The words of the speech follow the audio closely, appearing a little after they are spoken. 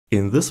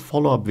In this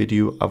follow-up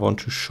video, I want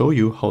to show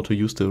you how to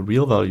use the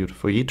real-valued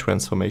Fourier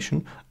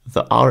transformation,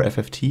 the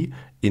rfft,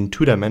 in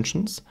 2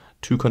 dimensions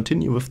to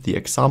continue with the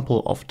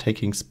example of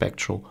taking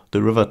spectral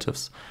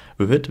derivatives.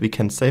 With it, we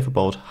can save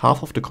about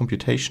half of the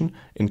computation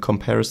in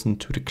comparison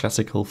to the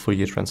classical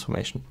Fourier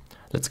transformation.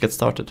 Let's get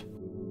started.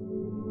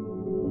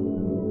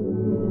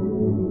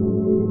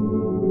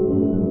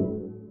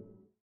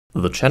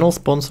 The channel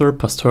sponsor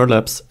Pasteur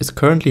Labs is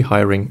currently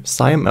hiring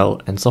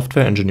SciML and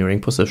software engineering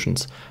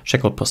positions.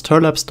 Check out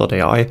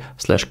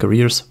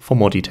pasteurlabs.ai/careers for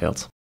more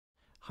details.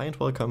 Hi and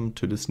welcome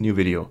to this new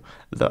video.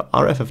 The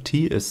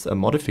rfft is a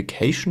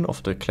modification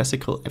of the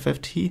classical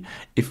FFT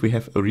if we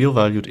have a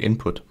real-valued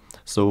input.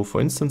 So for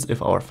instance,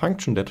 if our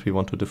function that we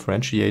want to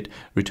differentiate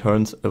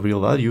returns a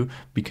real value,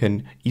 we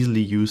can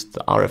easily use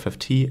the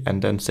rfft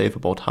and then save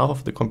about half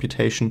of the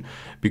computation,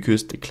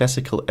 because the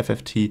classical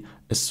FFT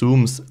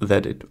assumes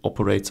that it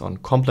operates on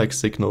complex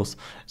signals,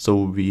 so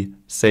we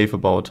save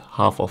about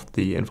half of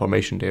the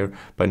information there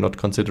by not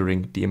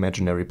considering the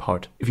imaginary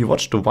part. If you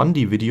watched the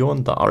 1D video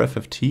on the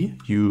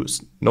rfft, you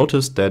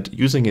noticed that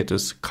using it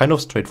is kind of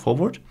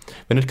straightforward.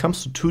 When it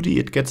comes to 2D,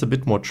 it gets a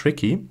bit more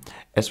tricky,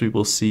 as we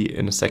will see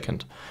in a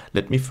second.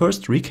 Let me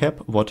first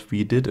recap what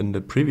we did in the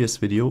previous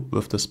video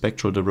with the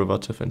spectral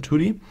derivative in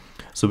 2D.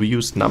 So we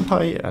used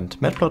NumPy and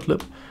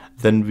matplotlib,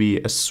 then we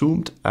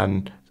assumed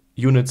an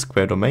unit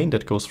square domain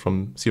that goes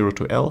from 0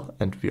 to L,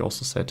 and we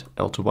also set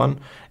L to 1,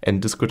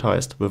 and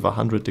discretized with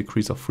 100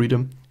 degrees of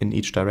freedom in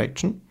each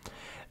direction.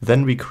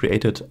 Then we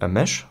created a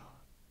mesh,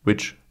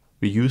 which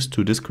we used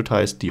to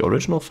discretize the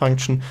original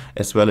function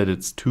as well as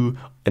its 2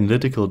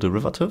 analytical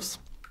derivatives.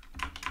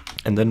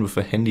 And then with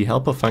a handy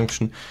helper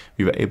function,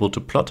 we were able to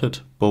plot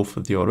it, both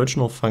the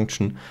original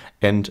function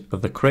and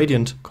the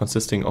gradient,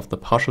 consisting of the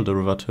partial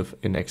derivative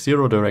in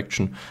x0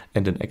 direction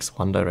and in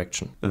x1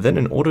 direction. Then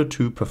in order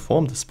to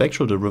perform the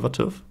spectral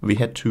derivative, we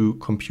had to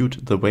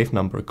compute the wave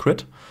number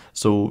grid.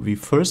 So we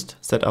first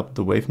set up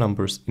the wave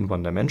numbers in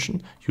 1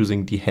 dimension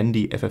using the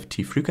handy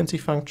FFT frequency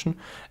function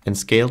and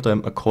scaled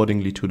them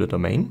accordingly to the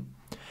domain.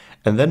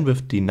 And then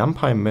with the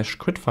NumPy mesh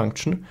grid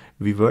function,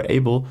 we were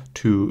able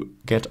to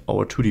get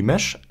our 2D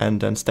mesh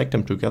and then stack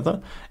them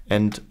together.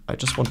 And I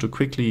just want to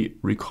quickly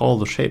recall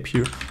the shape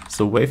here.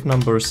 So wave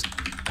numbers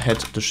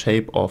had the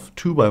shape of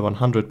 2 by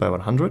 100 by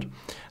 100.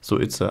 So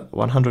it's a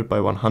 100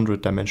 by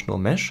 100 dimensional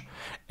mesh.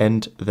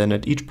 And then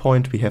at each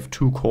point we have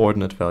 2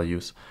 coordinate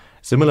values.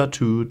 Similar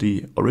to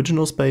the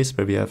original space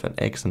where we have an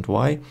x and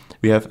y,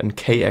 we have an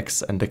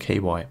kx and a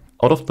ky.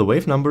 Out of the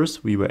wave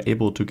numbers, we were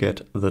able to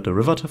get the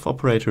derivative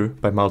operator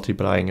by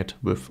multiplying it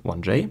with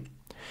 1j.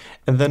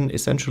 And then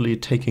essentially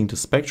taking the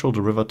spectral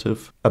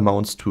derivative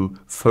amounts to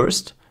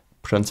first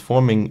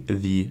transforming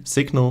the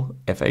signal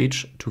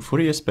fh to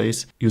Fourier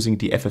space using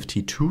the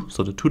FFT2,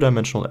 so the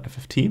 2-dimensional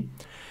FFT,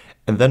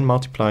 and then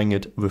multiplying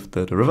it with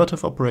the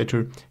derivative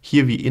operator.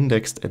 Here we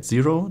indexed at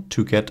 0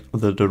 to get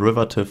the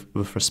derivative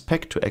with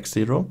respect to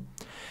x0.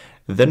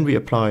 Then we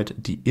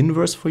applied the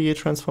inverse Fourier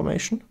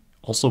transformation,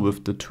 also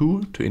with the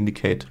 2 to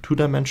indicate 2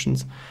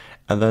 dimensions.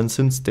 And then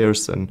since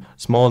there's a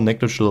small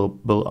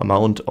negligible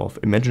amount of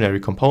imaginary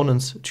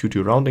components due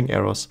to rounding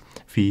errors,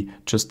 we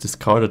just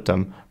discarded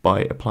them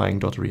by applying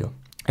 .real.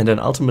 And then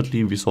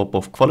ultimately we saw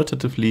both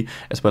qualitatively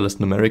as well as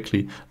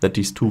numerically that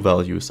these 2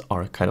 values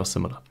are kind of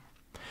similar.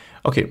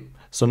 Okay,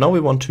 so now we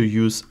want to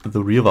use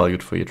the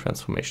real-valued Fourier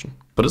transformation.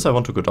 For this I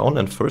want to go down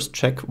and first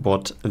check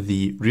what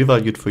the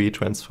real-valued Fourier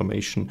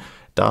transformation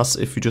does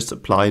if we just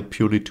apply it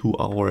purely to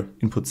our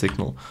input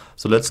signal.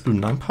 So let's do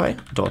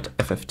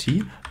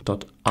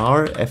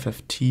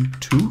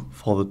NumPy.fft.rfft2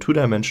 for the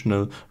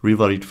 2-dimensional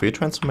real-valued Fourier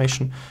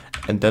transformation,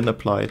 and then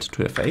apply it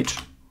to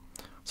fh.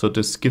 So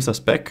this gives us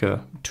back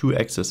a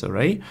 2-axis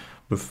array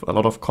with a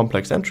lot of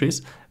complex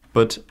entries,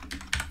 but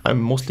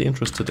I'm mostly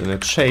interested in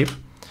its shape.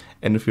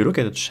 And if we look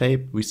at its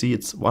shape, we see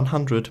it's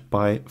 100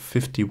 by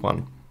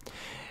 51.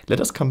 Let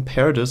us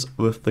compare this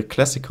with the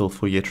classical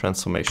Fourier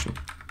transformation.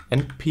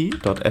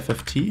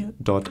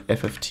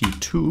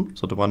 NP.fft.rfft2,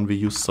 so the one we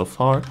used so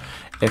far,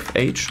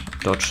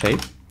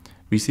 fh.shape.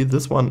 We see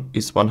this one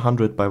is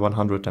 100 by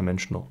 100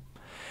 dimensional.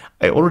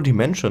 I already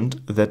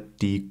mentioned that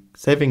the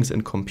savings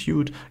in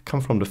compute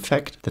come from the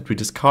fact that we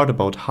discard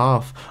about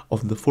half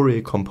of the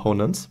Fourier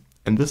components,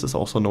 and this is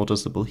also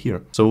noticeable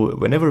here. So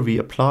whenever we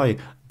apply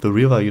the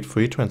real-valued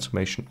Fourier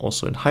transformation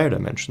also in higher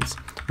dimensions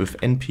with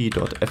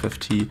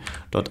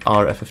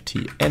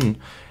np.fft.rfft_n,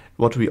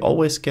 what we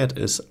always get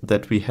is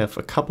that we have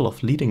a couple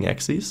of leading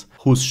axes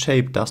whose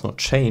shape does not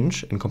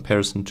change in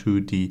comparison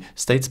to the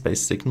state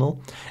space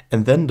signal,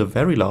 and then the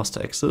very last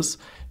axis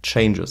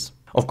changes.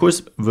 Of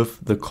course, with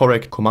the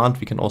correct command,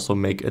 we can also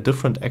make a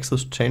different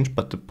axis change,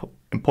 but the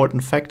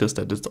important fact is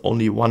that it's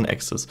only one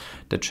axis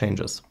that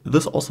changes.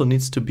 This also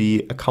needs to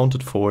be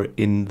accounted for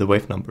in the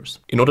wave numbers.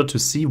 In order to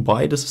see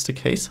why this is the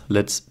case,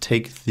 let's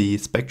take the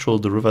spectral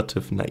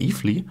derivative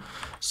naively.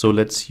 So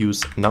let's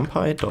use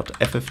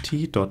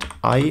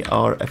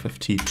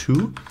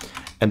NumPy.fft.rfft2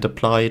 and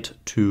apply it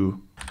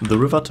to the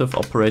derivative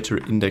operator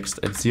indexed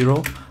at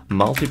 0,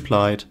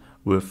 multiplied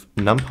with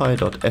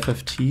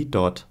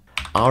NumPy.fft.rfft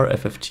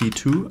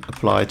rfft2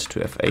 applied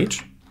to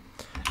fh.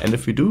 And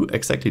if we do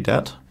exactly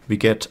that, we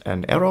get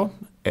an error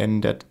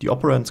and that the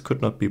operands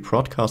could not be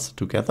broadcasted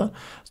together.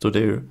 So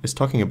there is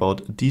talking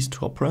about these two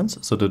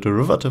operands, so the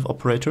derivative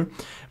operator,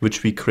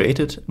 which we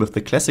created with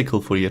the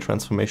classical Fourier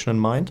transformation in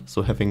mind,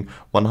 so having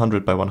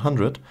 100 by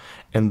 100,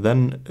 and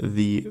then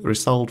the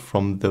result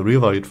from the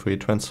real-valued Fourier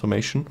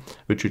transformation,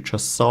 which you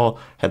just saw,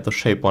 had the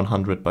shape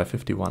 100 by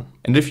 51.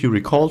 And if you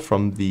recall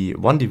from the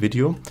 1D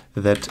video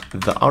that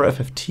the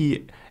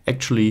rfft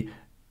actually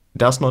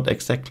does not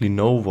exactly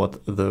know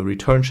what the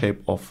return shape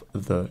of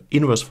the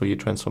inverse Fourier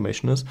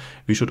transformation is,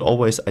 we should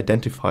always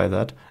identify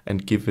that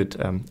and give it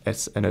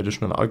as an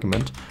additional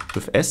argument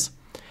with S.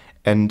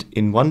 And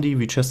in 1D,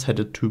 we just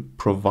had to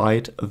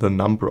provide the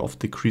number of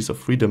degrees of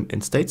freedom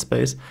in state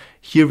space.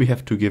 Here we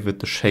have to give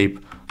it the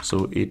shape,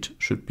 so it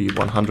should be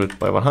 100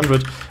 by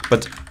 100.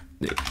 But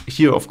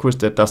here, of course,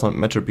 that does not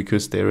matter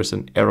because there is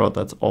an error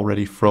that's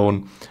already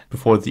thrown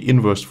before the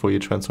inverse Fourier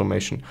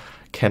transformation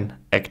can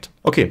act.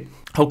 Okay,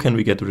 how can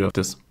we get rid of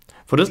this?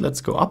 For this,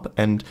 let's go up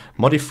and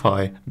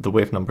modify the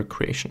wave number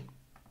creation.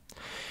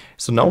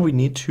 So now we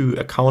need to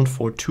account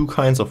for two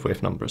kinds of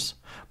wave numbers,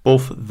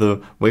 both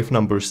the wave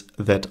numbers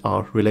that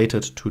are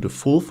related to the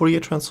full Fourier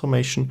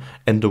transformation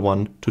and the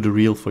one to the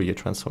real Fourier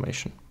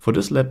transformation. For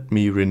this, let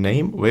me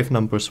rename wave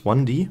numbers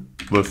 1D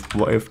with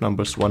wave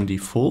numbers 1D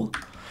full,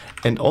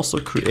 and also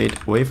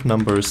create wave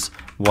numbers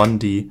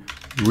 1D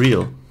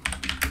real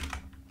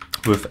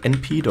with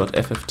np.fft.rfft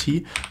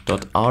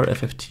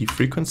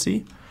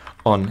frequency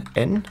on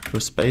n,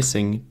 with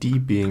spacing d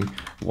being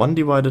 1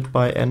 divided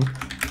by n,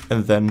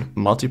 and then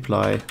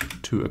multiply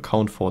to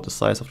account for the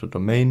size of the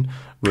domain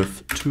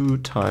with 2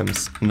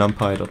 times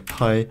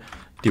NumPy.py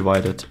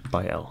divided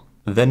by L.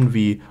 Then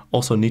we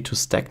also need to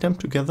stack them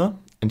together,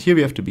 and here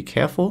we have to be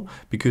careful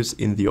because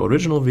in the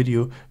original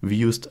video we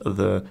used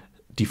the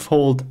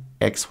default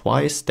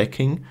XY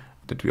stacking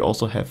that we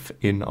also have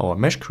in our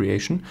mesh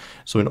creation.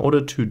 So in order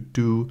to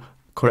do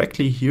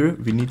correctly here,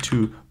 we need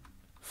to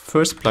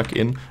first plug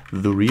in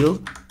the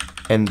real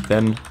and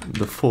then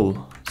the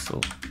full.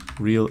 So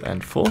real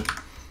and full.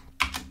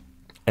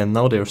 And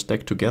now they're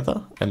stacked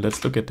together, and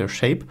let's look at their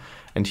shape.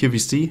 And here we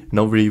see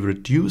now we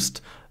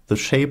reduced the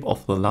shape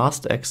of the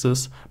last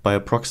axis by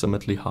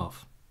approximately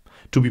half.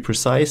 To be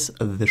precise,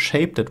 the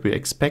shape that we're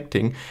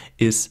expecting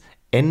is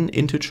n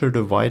integer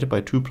divided by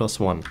 2 plus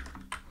 1.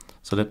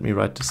 So let me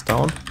write this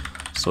down.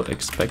 So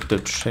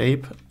expected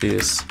shape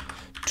is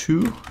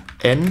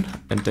 2n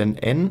and then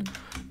n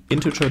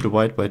integer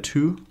divided by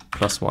 2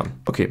 plus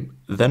 1. Okay,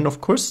 then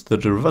of course the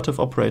derivative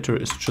operator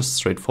is just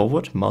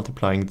straightforward,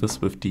 multiplying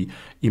this with the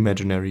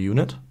imaginary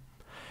unit.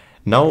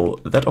 Now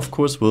that of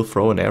course will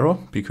throw an error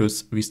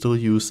because we still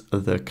use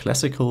the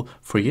classical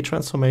Fourier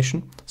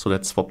transformation. So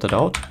let's swap that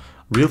out.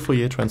 Real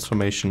Fourier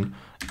transformation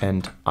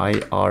and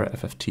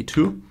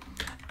rfft2.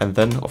 And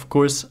then, of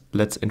course,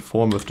 let's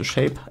inform with the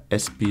shape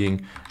as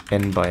being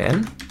n by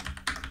n.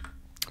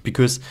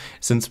 Because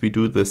since we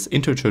do this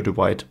integer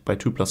divide by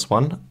 2 plus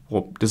 1,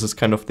 well, this is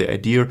kind of the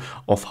idea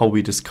of how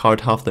we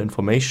discard half the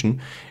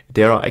information,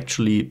 there are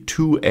actually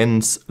two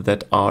n's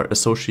that are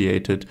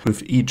associated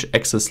with each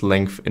axis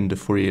length in the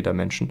Fourier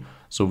dimension.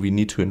 So we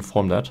need to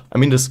inform that. I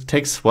mean, this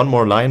takes one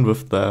more line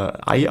with the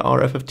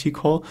irfft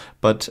call,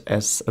 but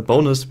as a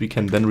bonus, we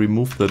can then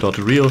remove the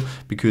 .real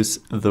because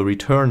the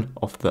return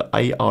of the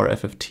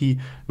irfft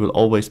will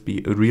always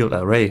be a real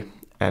array.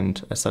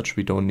 And as such,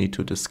 we don't need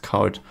to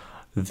discard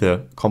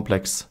the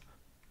complex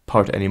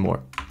part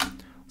anymore.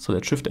 So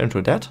let's shift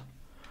enter that.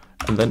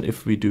 And then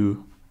if we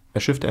do a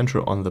shift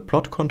enter on the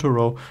plot contour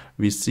row,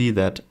 we see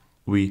that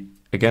we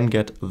again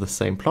get the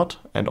same plot.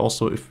 And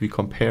also if we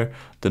compare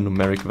the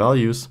numeric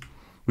values,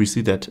 we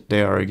see that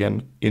they are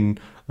again in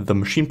the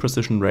machine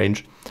precision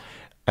range.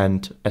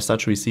 And as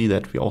such, we see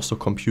that we also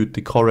compute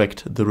the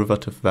correct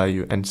derivative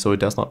value. And so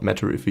it does not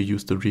matter if we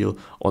use the real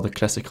or the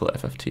classical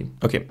FFT.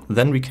 Okay,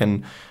 then we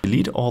can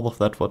delete all of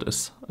that what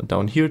is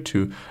down here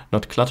to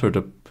not clutter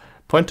the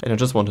point. And I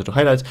just wanted to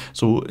highlight,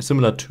 so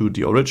similar to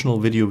the original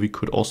video, we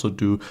could also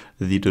do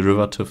the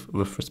derivative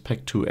with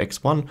respect to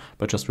x1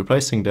 by just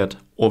replacing that,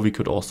 or we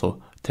could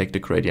also take the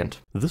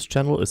gradient. This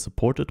channel is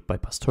supported by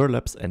Pasteur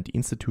Labs and the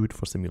Institute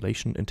for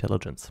Simulation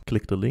Intelligence.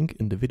 Click the link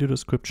in the video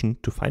description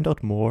to find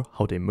out more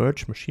how they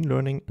merge machine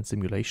learning and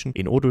simulation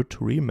in order to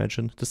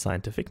reimagine the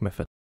scientific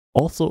method.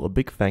 Also a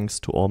big thanks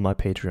to all my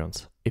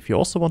Patreons. If you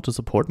also want to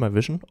support my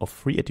vision of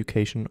free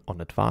education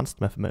on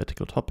advanced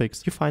mathematical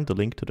topics, you find the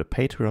link to the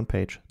Patreon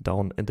page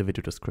down in the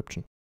video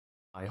description.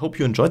 I hope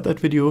you enjoyed that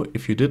video.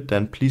 If you did,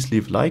 then please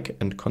leave a like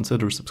and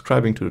consider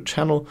subscribing to the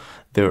channel.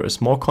 There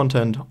is more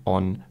content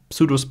on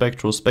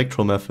pseudospectral,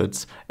 spectral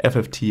methods,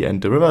 FFT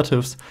and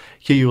derivatives.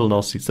 Here you will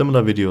now see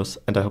similar videos,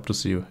 and I hope to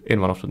see you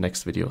in one of the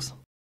next videos.